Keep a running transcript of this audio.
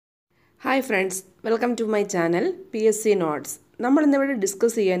Hi friends, welcome to my channel PSC Notes. നമ്മൾ ഇന്നിവിടെ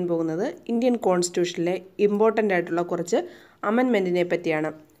discuss ചെയ്യാൻ പോകുന്നത് ഇന്ത്യൻ കോൺസ്റ്റിറ്റ്യൂഷനിലെ ഇമ്പോർട്ടൻ്റ് ആയിട്ടുള്ള കുറച്ച് അമെൻമെൻറ്റിനെ പറ്റിയാണ്.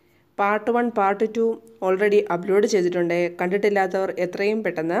 പാർട്ട് 1, പാർട്ട് 2 ഓൾറെഡി അപ്ലോഡ് ചെയ്തിട്ടുണ്ട്. കണ്ടിട്ടില്ലാത്തവർ എത്രയും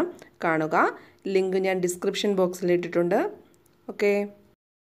പെട്ടെന്ന് കാണുക. ലിങ്ക് ഞാൻ ഡിസ്ക്രിപ്ഷൻ ബോക്സിൽ ഇട്ടിട്ടുണ്ട്. ഓക്കെ,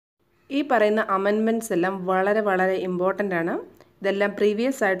 ഈ പറയുന്ന അമെൻമെൻറ്റ്സ് എല്ലാം വളരെ ഇമ്പോർട്ടൻ്റ് ആണ്. ഇതെല്ലാം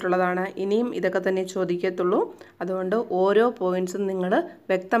പ്രീവിയസ് ആയിട്ടുള്ളതാണ്. ഇനിയും ഇതൊക്കെ തന്നെ ചോദിക്കത്തുള്ളൂ. അതുകൊണ്ട് ഓരോ പോയിൻറ്റ്സും നിങ്ങൾ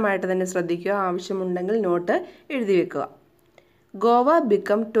വ്യക്തമായിട്ട് തന്നെ ശ്രദ്ധിക്കുക. ആവശ്യമുണ്ടെങ്കിൽ നോട്ട് എഴുതി വെക്കുക. Goa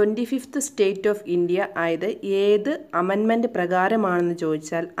become 25th state of India ആയത് ഏത് അമെൻമെൻറ്റ് പ്രകാരമാണെന്ന്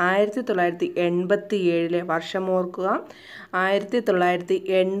ചോദിച്ചാൽ 1987 വർഷം ഓർക്കുക.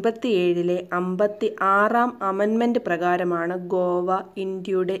 1987 56ാം അമെൻമെൻറ്റ് പ്രകാരമാണ് ഗോവ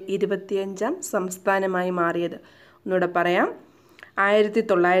ഇന്ത്യയുടെ 25ാം സംസ്ഥാനമായി മാറിയത്. ഒന്നുകൂടെ പറയാം,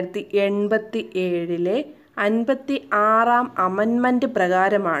 1987 56ാം അമെൻമെൻറ്റ്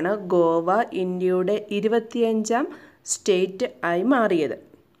പ്രകാരമാണ് ഗോവ ഇന്ത്യയുടെ 25ാം സ്റ്റേറ്റ് ആയി മാറിയത്.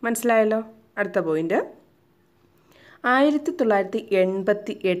 മനസ്സിലായല്ലോ? അടുത്ത പോയിന്റ്,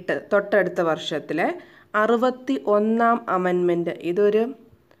 1988 തൊട്ടടുത്ത വർഷത്തിലെ 61ാം അമെൻമെൻറ്റ്. ഇതൊരു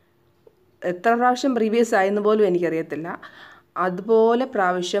എത്ര പ്രാവശ്യം പ്രീവിയസ് ആയെന്ന് പോലും എനിക്കറിയത്തില്ല. അതുപോലെ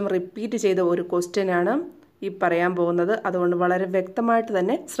പ്രാവശ്യം റിപ്പീറ്റ് ചെയ്ത ഒരു ക്വസ്റ്റ്യനാണ് ഈ പറയാൻ പോകുന്നത്. അതുകൊണ്ട് വളരെ വ്യക്തമായിട്ട്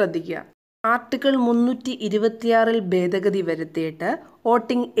തന്നെ ശ്രദ്ധിക്കുക. ആർട്ടിക്കിൾ 326 ഭേദഗതി വരുത്തിയിട്ട്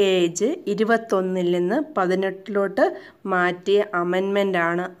വോട്ടിംഗ് ഏജ് 21 നിന്ന് 18 മാറ്റിയ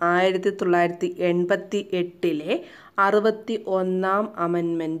അമെൻമെൻ്റാണ് 1988 61ാം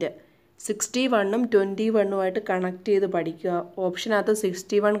അമെൻമെൻറ്റ്. 61ഉം 21ഉമായിട്ട് കണക്ട് ചെയ്ത് പഠിക്കുക. ഓപ്ഷനകത്ത്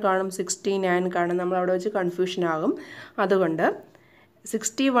 61 കാണും, 69 കാണും. നമ്മളവിടെ വെച്ച് കൺഫ്യൂഷൻ ആകും. അതുകൊണ്ട്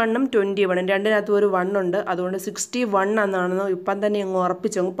 61ഉം 21ഉം രണ്ടിനകത്തും ഒരു 1 ഉണ്ട്. അതുകൊണ്ട് 61 എന്നാണെന്ന് ഇപ്പം തന്നെ അങ്ങ്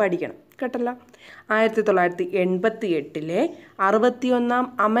ഉറപ്പിച്ചങ്ങ് പഠിക്കണം കേട്ടല്ലോ. 1988 61ാം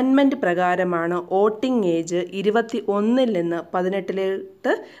അമെൻമെൻറ്റ് പ്രകാരമാണ് വോട്ടിംഗ് ഏജ് 21 നിന്ന്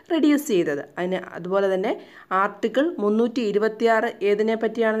 18 റെഡ്യൂസ് ചെയ്തത്. അതുപോലെ തന്നെ ആർട്ടിക്കിൾ 326 ഏതിനെ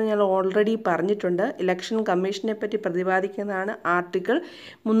പറ്റിയാണെന്ന് ഞാൻ ഓൾറെഡി പറഞ്ഞിട്ടുണ്ട്. ഇലക്ഷൻ കമ്മീഷനെ പറ്റി പ്രതിപാദിക്കുന്നതാണ് ആർട്ടിക്കിൾ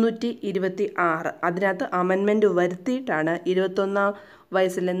 326. അതിനകത്ത് അമെൻമെൻറ്റ് വരുത്തിയിട്ടാണ് 21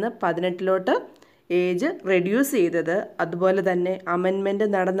 വയസ്സിൽ നിന്ന് 18 ഏജ് റെഡ്യൂസ് ചെയ്തത്. അതുപോലെ തന്നെ അമെൻമെൻറ്റ്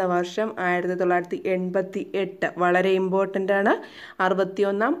നടന്ന വർഷം 1988 വളരെ ഇമ്പോർട്ടൻ്റ് ആണ്.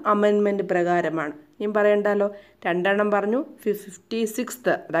 61ാം അമെൻമെൻറ്റ് പ്രകാരമാണ്. ഞാൻ പറയണ്ടല്ലോ, രണ്ടെണ്ണം പറഞ്ഞു. 56th,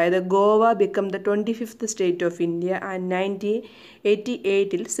 അതായത് Goa become the 25th state of India. And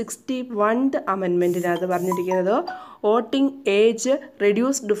 1988 61th അമെൻമെൻറ്റിനകത്ത് പറഞ്ഞിരിക്കുന്നത് voting age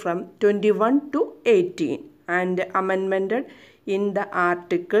reduced from 21 to 18 and അമെൻമെൻറ്റഡ് in the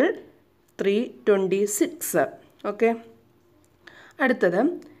article 326. Okay, അടുത്തത്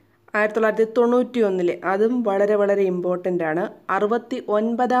 1991 അതും വളരെ ഇമ്പോർട്ടൻ്റ് ആണ്.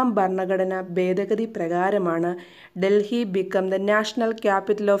 69ാം ഭരണഘടന ഭേദഗതി പ്രകാരമാണ് Delhi become the national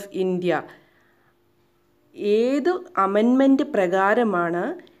capital of India. ഏത് അമെൻമെൻറ്റ് പ്രകാരമാണ്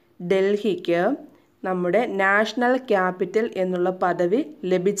ഡൽഹിക്ക് നമ്മുടെ നാഷണൽ ക്യാപിറ്റൽ എന്നുള്ള പദവി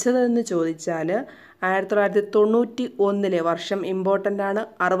ലഭിച്ചതെന്ന് ചോദിച്ചാൽ 1991 വർഷം ഇമ്പോർട്ടൻ്റ് ആണ്.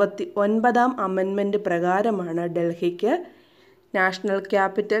 69ാം അമെൻമെൻറ്റ് പ്രകാരമാണ് ഡൽഹിക്ക് നാഷണൽ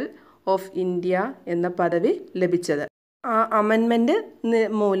ക്യാപിറ്റൽ ഓഫ് ഇന്ത്യ എന്ന പദവി ലഭിച്ചത്. ആ അമെൻമെൻറ്റ്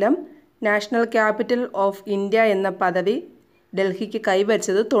മൂലം നാഷണൽ ക്യാപിറ്റൽ ഓഫ് ഇന്ത്യ എന്ന പദവി ഡൽഹിക്ക്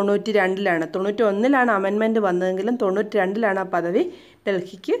കൈവരിച്ചത് 92-ലാണ്. 91-ലാണ് അമെൻമെൻറ്റ് വന്നതെങ്കിലും 92-ലാണ് ആ പദവി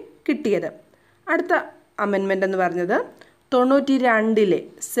ഡൽഹിക്ക് കിട്ടിയത്. അടുത്ത അമെൻമെൻ്റ് എന്ന് പറഞ്ഞത് 92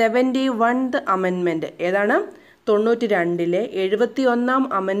 71th അമെൻമെൻറ്റ്. ഏതാണ്? 92 71ാം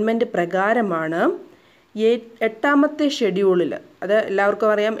അമെൻമെൻറ്റ് പ്രകാരമാണ് 8ാമത്തെ ഷെഡ്യൂളിൽ, അത് എല്ലാവർക്കും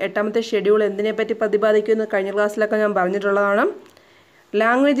അറിയാം. 8ാമത്തെ ഷെഡ്യൂൾ എന്തിനെ പറ്റി പ്രതിപാദിക്കുമെന്ന് കഴിഞ്ഞ ക്ലാസ്സിലൊക്കെ ഞാൻ പറഞ്ഞിട്ടുള്ളതാണ്.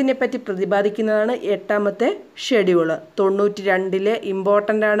 ലാംഗ്വേജിനെ പറ്റി പ്രതിപാദിക്കുന്നതാണ് 8ാമത്തെ ഷെഡ്യൂൾ. 92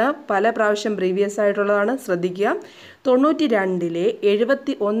 ഇമ്പോർട്ടൻ്റ് ആണ്. പല പ്രാവശ്യം പ്രീവിയസ് ആയിട്ടുള്ളതാണ്, ശ്രദ്ധിക്കുക. 92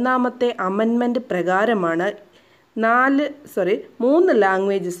 71ാമത്തെ അമെൻമെൻറ്റ് പ്രകാരമാണ് 3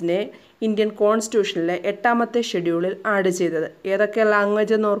 ലാംഗ്വേജസിനെ ഇന്ത്യൻ കോൺസ്റ്റിറ്റ്യൂഷനിലെ 8ാമത്തെ ഷെഡ്യൂളിൽ ആഡ് ചെയ്തത്. ഏതൊക്കെ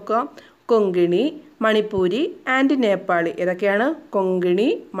ലാംഗ്വേജ് എന്ന് ഓർക്കുക? കൊങ്കിണി, മണിപ്പൂരി ആൻഡ് നേപ്പാളി. ഏതൊക്കെയാണ്? കൊങ്കിണി,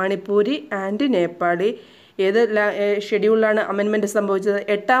 മണിപ്പൂരി ആൻഡ് നേപ്പാളി. ഏത് ഷെഡ്യൂളിലാണ് അമെൻമെൻറ്റ് സംഭവിച്ചത്?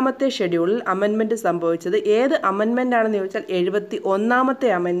 8ാമത്തെ ഷെഡ്യൂളിൽ അമെൻമെൻറ്റ് സംഭവിച്ചത്. ഏത് അമെൻമെൻ്റ് ആണെന്ന് ചോദിച്ചാൽ 71ാമത്തെ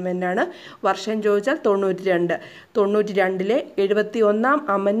അമെൻമെൻ്റാണ്. വർഷം ചോദിച്ചാൽ 92. 92 71ാം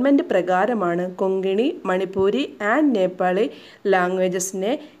അമെൻമെൻറ്റ് പ്രകാരമാണ് കൊങ്കിണി, മണിപ്പൂരി ആൻഡ് നേപ്പാളി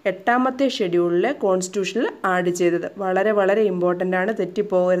ലാംഗ്വേജസിനെ 8ാമത്തെ ഷെഡ്യൂളിലെ കോൺസ്റ്റിറ്റ്യൂഷനിൽ ആഡ് ചെയ്തത്. വളരെ ഇമ്പോർട്ടൻ്റ് ആണ്.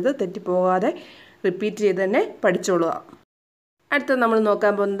 തെറ്റിപ്പോകരുത്. തെറ്റിപ്പോകാതെ റിപ്പീറ്റ് ചെയ്ത് തന്നെ പഠിച്ചോളുക. അടുത്ത നമ്മൾ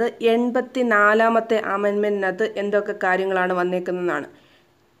നോക്കാൻ പോകുന്നത് 84ാമത്തെ അമെൻമെൻറ്റിനകത്ത് എന്തൊക്കെ കാര്യങ്ങളാണ് വന്നേക്കുന്നതെന്നാണ്.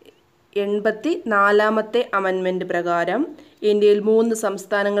 84ാമത്തെ അമെൻമെൻറ്റ് പ്രകാരം ഇന്ത്യയിൽ 3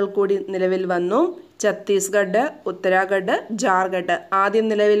 സംസ്ഥാനങ്ങൾ കൂടി നിലവിൽ വന്നു. ഛത്തീസ്ഗഡ്, ഉത്തരാഖണ്ഡ്, ജാർഖണ്ഡ്. ആദ്യം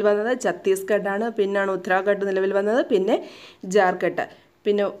നിലവിൽ വന്നത് ഛത്തീസ്ഗഡാണ്, പിന്നാണ് ഉത്തരാഖണ്ഡ് നിലവിൽ വന്നത്, പിന്നെ ജാർഖണ്ഡ്.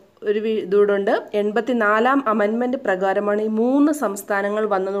 പിന്നെ ഒരു ഇതുകൂടുണ്ട്, 84ാം അമെൻമെൻറ്റ് പ്രകാരമാണ് ഈ 3 സംസ്ഥാനങ്ങൾ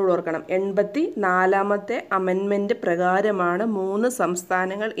വന്നതുകൂടെ ഓർക്കണം. 84ാമത്തെ അമെൻമെൻറ്റ് പ്രകാരമാണ് 3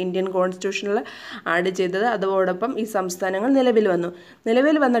 സംസ്ഥാനങ്ങൾ ഇന്ത്യൻ കോൺസ്റ്റിറ്റ്യൂഷനിൽ ആഡ് ചെയ്തത്. അതോടൊപ്പം ഈ സംസ്ഥാനങ്ങൾ നിലവിൽ വന്നു.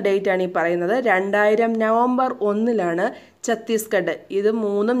 നിലവിൽ വന്ന ഡേറ്റാണ് ഈ പറയുന്നത്. 2000 നവംബർ 1 ഛത്തീസ്ഗഡ്. ഇത്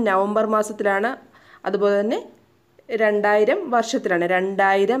 3 നവംബർ മാസത്തിലാണ്. അതുപോലെ തന്നെ 2000 വർഷത്തിലാണ്.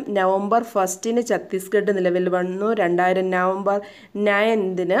 2000 നവംബർ 1 ഛത്തീസ്ഗഡ് നിലവിൽ വന്നു. 2000 നവംബർ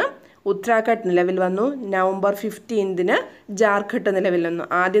 9 ഉത്തരാഖണ്ഡ് നിലവിൽ വന്നു. നവംബർ 15 ജാർഖണ്ഡ് നിലവിൽ വന്നു.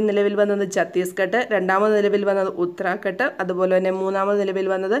 ആദ്യം നിലവിൽ വന്നത് ഛത്തീസ്ഗഡ്, രണ്ടാമത് നിലവിൽ വന്നത് ഉത്തരാഖണ്ഡ്, അതുപോലെ തന്നെ മൂന്നാമത് നിലവിൽ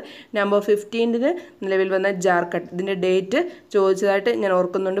വന്നത് നവംബർ 15 നിലവിൽ വന്ന ജാർഖണ്ഡ്. ഇതിൻ്റെ ഡേറ്റ് ചോദിച്ചതായിട്ട് ഞാൻ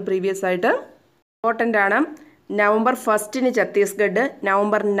ഓർക്കുന്നുണ്ട് പ്രീവിയസ് ആയിട്ട്. ഇമ്പോർട്ടൻ്റ് ആണ്. November 1 Chhattisgarh,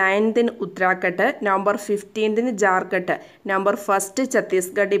 November 9 Uttarakhand, November 15 Jharkhand. November 1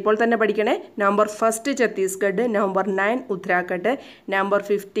 Chhattisgarh ഇപ്പോൾ തന്നെ പഠിക്കണേ. November 1 Chhattisgarh, November 9 Uttarakhand, November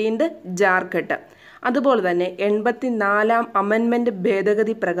 15 Jharkhand. അതുപോലെ തന്നെ 84ാം അമെൻമെൻറ്റ്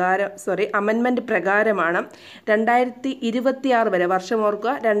അമെൻമെൻറ്റ് പ്രകാരമാണ് 2026 വരെ, വർഷം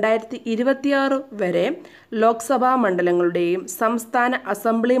ഓർക്കുക, 2026 വരെ ലോക്സഭാ മണ്ഡലങ്ങളുടെയും സംസ്ഥാന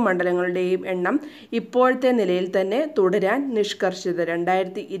അസംബ്ലി മണ്ഡലങ്ങളുടെയും എണ്ണം ഇപ്പോഴത്തെ നിലയിൽ തന്നെ തുടരാൻ നിഷ്കർഷിച്ചത്.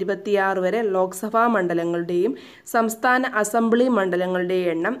 2026 വരെ ലോക്സഭാ മണ്ഡലങ്ങളുടെയും സംസ്ഥാന അസംബ്ലി മണ്ഡലങ്ങളുടെയും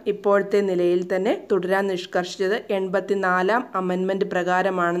എണ്ണം ഇപ്പോഴത്തെ നിലയിൽ തന്നെ തുടരാൻ നിഷ്കർഷിച്ചത് 84ാം അമെൻമെൻറ്റ്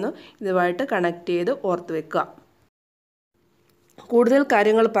പ്രകാരമാണെന്ന് ഇതുമായിട്ട് കണക്ട് ചെയ്ത് ഓർത്ത് വെക്കുക. കൂടുതൽ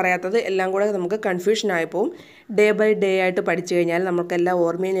കാര്യങ്ങൾ പറയാത്തത് എല്ലാം കൂടെ നമുക്ക് കൺഫ്യൂഷനായി പോവും. ഡേ ബൈ ഡേ ആയിട്ട് പഠിച്ചു കഴിഞ്ഞാൽ നമുക്കെല്ലാം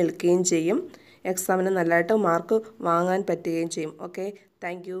ഓർമ്മയിൽ നിൽക്കുകയും ചെയ്യും. എക്സാമിന് നല്ലതായിട്ട് മാർക്ക് വാങ്ങാൻ പറ്റുകയും ചെയ്യും. Okay,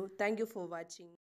 thank you for watching.